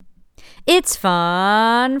It's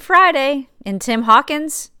Fun Friday, and Tim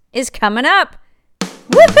Hawkins is coming up.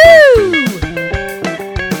 Woohoo!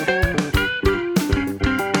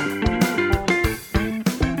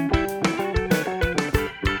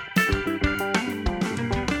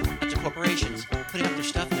 Corporations putting up their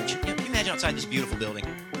stuff in their can you imagine outside this beautiful building?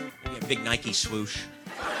 You have a big Nike swoosh.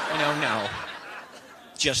 No.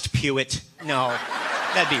 Just pew it. No.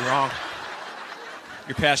 That'd be wrong.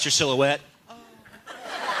 Your pastor silhouette.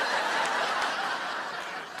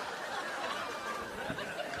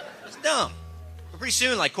 It's dumb. But pretty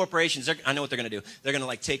soon, like corporations, I know what they're going to do. They're going to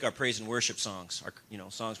like take our praise and worship songs, our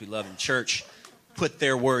songs we love in church, put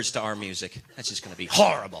their words to our music. That's just going to be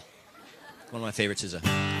horrible. One of my favorites is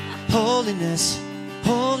Holiness,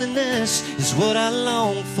 holiness is what I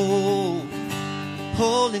long for.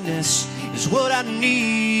 Holiness is what I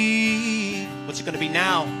need. What's it going to be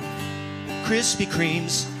now? Krispy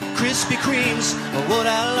Kremes are what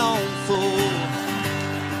I long for.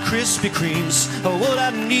 Krispy Kremes are what I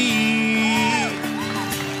need.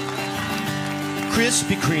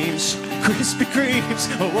 Krispy Kremes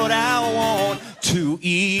are what I want to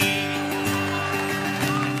eat.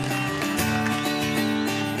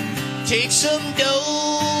 Take some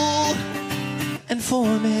dough and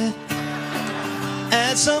form it.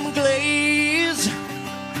 Add some glaze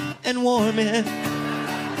and warm it.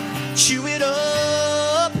 Chew it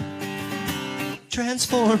up,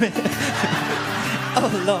 transform it.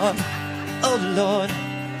 Oh Lord,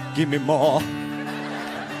 give me more.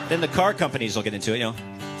 Then the car companies will get into it,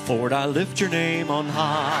 Ford, I lift your name on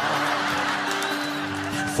high.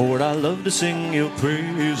 Ford, I love to sing your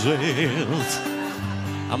praises.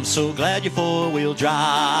 I'm so glad you're four-wheel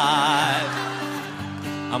drive.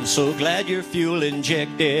 I'm so glad you're fuel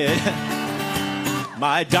injected.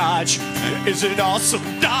 My Dodge is an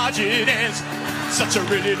awesome Dodge. It is such a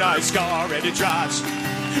really nice car, and it drives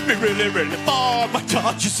me really, really far. My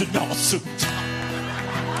Dodge is an awesome Dodge.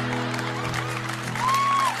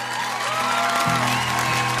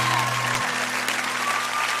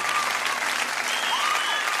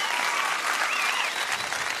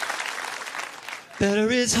 Better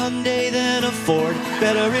is Hyundai than a Ford.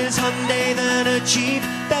 Better is Hyundai than a Jeep.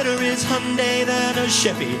 Better is Hyundai than a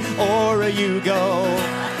Chevy or a Yugo.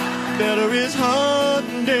 Better is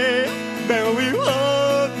Hyundai. Better is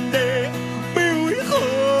Hyundai. Better is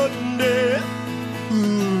Hyundai.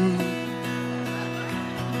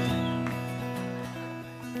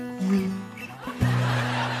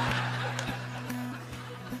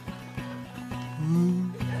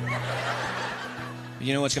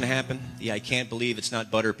 You know what's going to happen? I can't believe it's not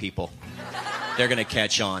butter people. They're going to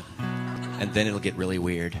catch on. And then it'll get really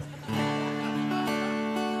weird.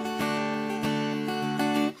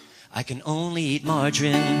 I can only eat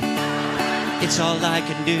margarine. It's all I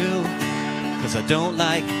can do. 'Cause I don't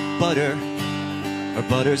like butter or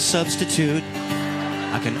butter substitute.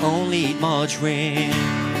 I can only eat margarine.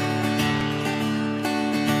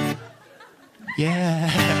 Yeah.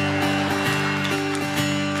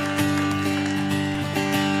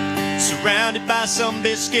 Surrounded by some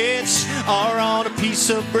biscuits, or on a piece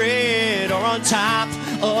of bread, or on top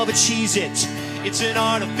of a Cheez-It. It's an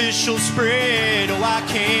artificial spread. Oh, I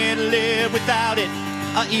can't live without it.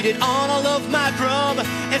 I eat it on all of my grub,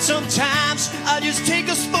 and sometimes I just take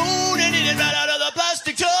a spoon and eat it right out of the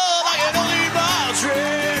plastic tub. I can only eat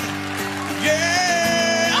margarine.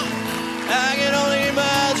 Yeah, I can only eat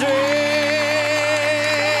margarine.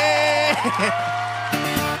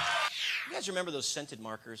 You guys remember those scented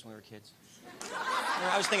markers when we were kids?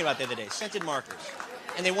 I was thinking about it the other day. Scented markers.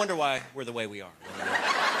 And they wonder why we're the way we are.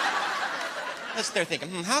 That's what they're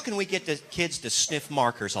thinking. How can we get the kids to sniff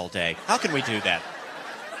markers all day? How can we do that?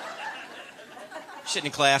 Sitting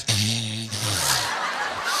in class.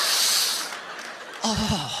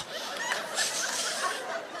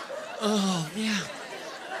 Oh, yeah.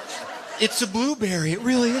 It's a blueberry. It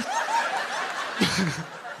really is.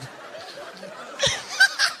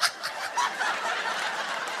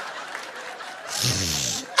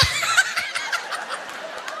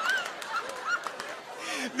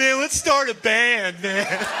 Man, let's start a band, man.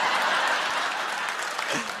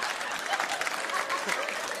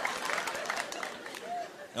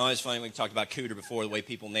 No, it's funny. We talked about Cooter before, the way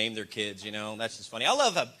people name their kids, That's just funny. I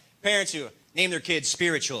love parents who name their kids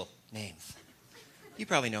spiritual names. You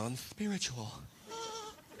probably know them. Spiritual.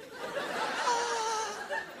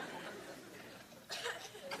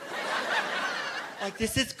 Like,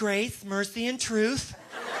 this is grace, mercy, and truth.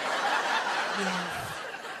 Yes.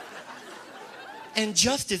 And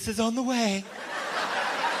justice is on the way.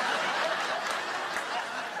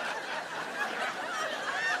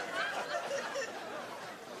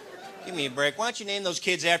 Give me a break. Why don't you name those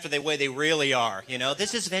kids after the way they really are? You know,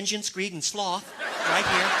 this is vengeance, greed, and sloth right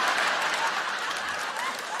here.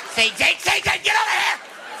 Satan, get over here!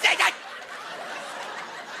 Satan!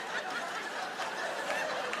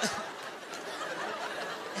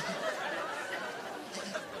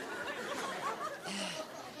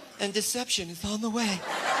 And deception is on the way.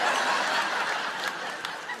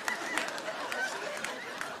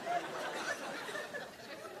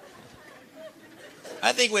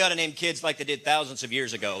 I think we ought to name kids like they did thousands of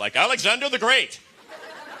years ago, like Alexander the Great.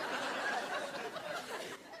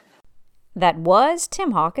 That was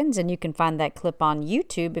Tim Hawkins, and you can find that clip on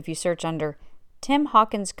YouTube if you search under Tim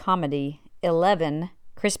Hawkins Comedy 11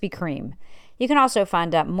 Krispy Kreme. You can also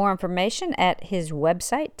find out more information at his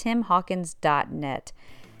website, timhawkins.net.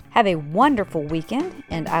 Have a wonderful weekend,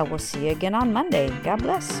 and I will see you again on Monday. God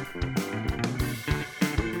bless.